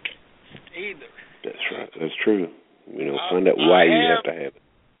should take it either. That's right. That's true. Find out why you have to have it.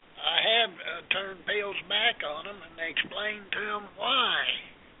 I have turned pills back on them, and they explained to them why.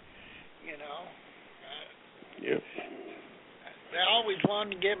 Yep. They always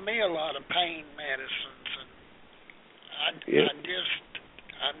wanted to give me a lot of pain medicines, and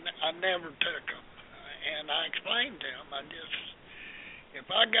I never took them. And I explained to them, if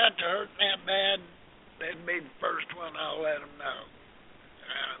I got to hurt that bad, that'd be the first one I'll let them know.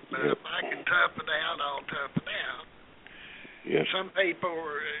 But if I can tough it out, I'll tough it out. Yep. Some people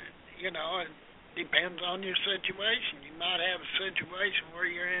are, it depends on your situation. You might have a situation where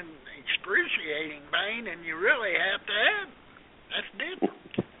you're in excruciating pain and you really have to have it. That's different.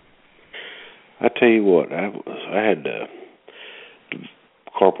 I tell you what, I had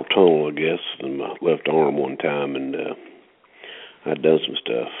carpal tunnel, I guess, in my left arm one time, and I'd done some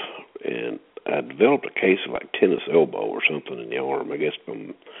stuff, and I developed a case of like tennis elbow or something in the arm. I guess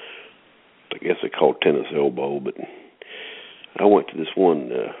they call it tennis elbow, but I went to this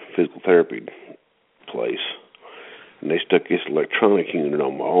one physical therapy place, and they stuck this electronic unit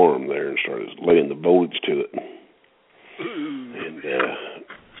on my arm there and started laying the voltage to it. And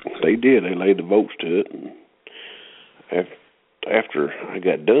they did. They laid the volts to it. And after I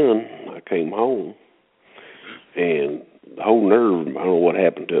got done, I came home, and the whole nerve, I don't know what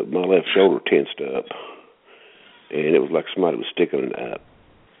happened to it, my left shoulder tensed up. And it was like somebody was sticking a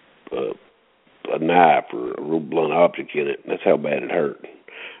knife or a real blunt object in it. That's how bad it hurt.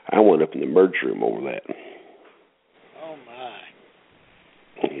 I went up in the emergency room over that. Oh, my.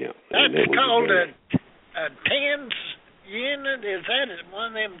 Yeah. That's called a TENS unit? Is that one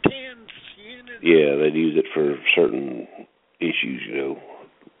of them TENS units? Yeah, they'd use it for certain issues,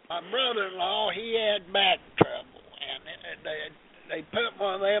 My brother-in-law, he had back trouble, and they put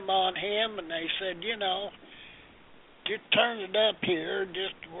one of them on him, and they said, just turn it up here,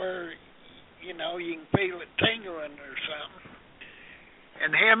 just where, you can feel it tingling or something.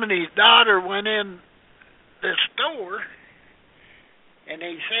 And him and his daughter went in the store, and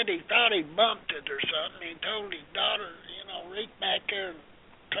he said he thought he bumped it or something. He told his daughter, reach back there and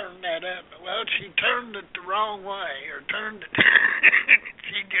turn that up. Well, she turned it the wrong way, or turned it.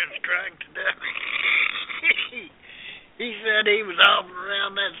 She just cranked it up. He said he was off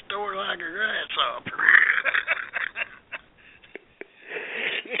around that store like a grasshopper.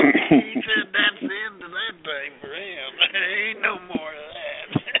 He said that's the end of that thing for him. There ain't no more of that.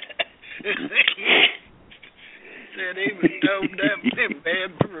 He said he was doped up in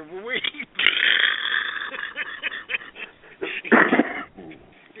bed for a week.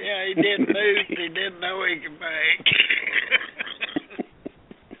 Yeah, he did moves he didn't know he could make.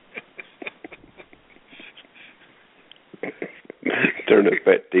 Turn up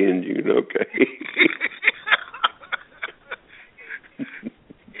that 10, okay.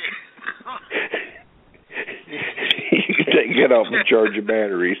 You can take it off and charge your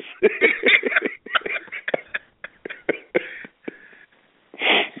batteries.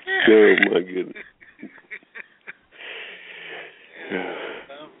 Oh, my goodness.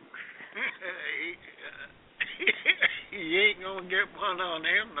 You ain't going to get one on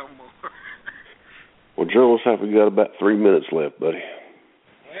him no more. Well, Joseph, we got about 3 minutes left, buddy.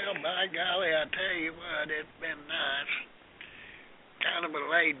 Well, by golly, I tell you what, it's been nice. Kind of a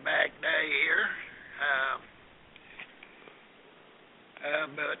laid-back day here.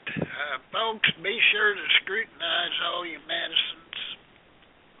 But folks, be sure to scrutinize all your medicines.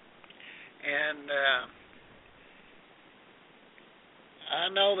 And I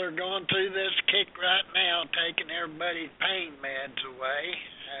know they're going through this kick right now, taking everybody's pain meds away.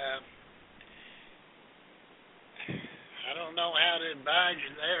 I don't know how to advise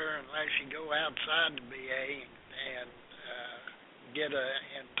you there unless you go outside the VA and get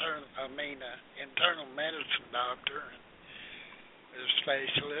internal medicine doctor and a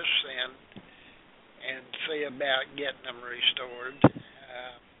specialist and see about getting them restored.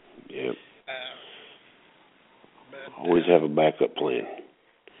 Yep. But, always have a backup plan.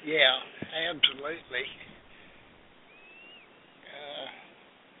 Yeah, absolutely.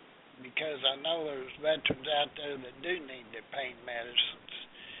 Because I know there's veterans out there that do need their pain medicines.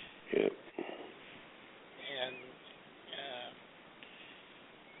 Yep. And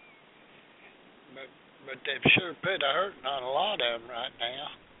but they've sure put a hurting on a lot of them right now.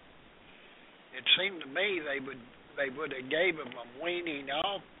 It seemed to me they would have gave them a weaning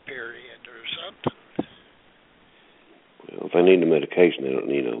off period or something. Well, if they need the medication, they don't.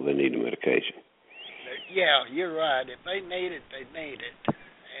 They need the medication. Yeah, you're right. If they need it, they need it.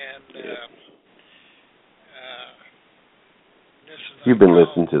 And you've been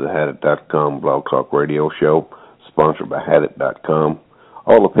listening to the Hadit.com Blog Talk Radio Show, sponsored by Hadit.com.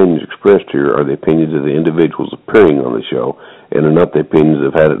 All opinions expressed here are the opinions of the individuals appearing on the show and are not the opinions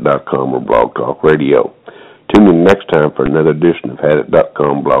of Hadit.com or Blog Talk Radio. Tune in next time for another edition of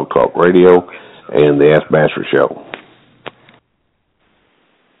Hadit.com Blog Talk Radio and the Ask Basher Show.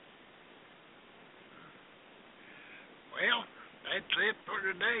 Well, that's it for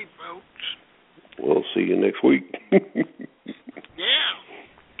today, folks. We'll see you next week. Yeah.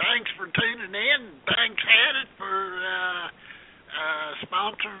 Thanks for tuning in. Thanks, Hadit, for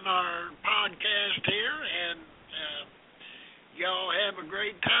sponsoring our podcast here, and y'all have a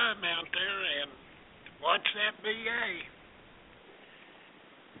great time out there, and watch that VA.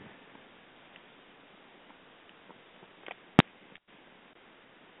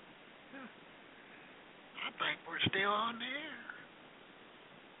 I think we're still on the air.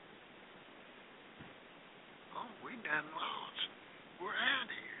 Oh, we done lost. We're out of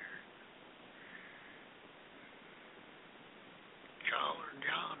here. Caller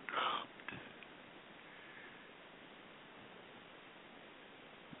John dropped.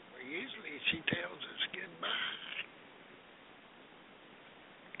 Well, usually she tells us goodbye.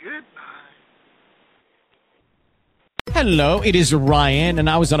 Goodbye. Hello, it is Ryan, and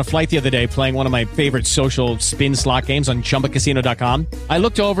I was on a flight the other day playing one of my favorite social spin slot games on ChumbaCasino.com. I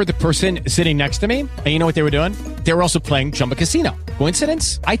looked over at the person sitting next to me, and you know what they were doing? They were also playing Chumba Casino.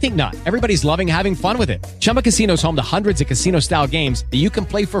 Coincidence? I think not. Everybody's loving having fun with it. Chumba Casino is home to hundreds of casino-style games that you can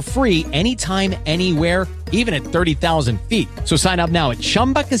play for free anytime, anywhere, even at 30,000 feet. So sign up now at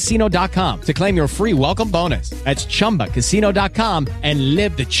ChumbaCasino.com to claim your free welcome bonus. That's ChumbaCasino.com and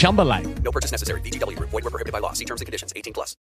live the Chumba life. No purchase necessary. VGW. Void where prohibited by law. See terms and conditions. 18+.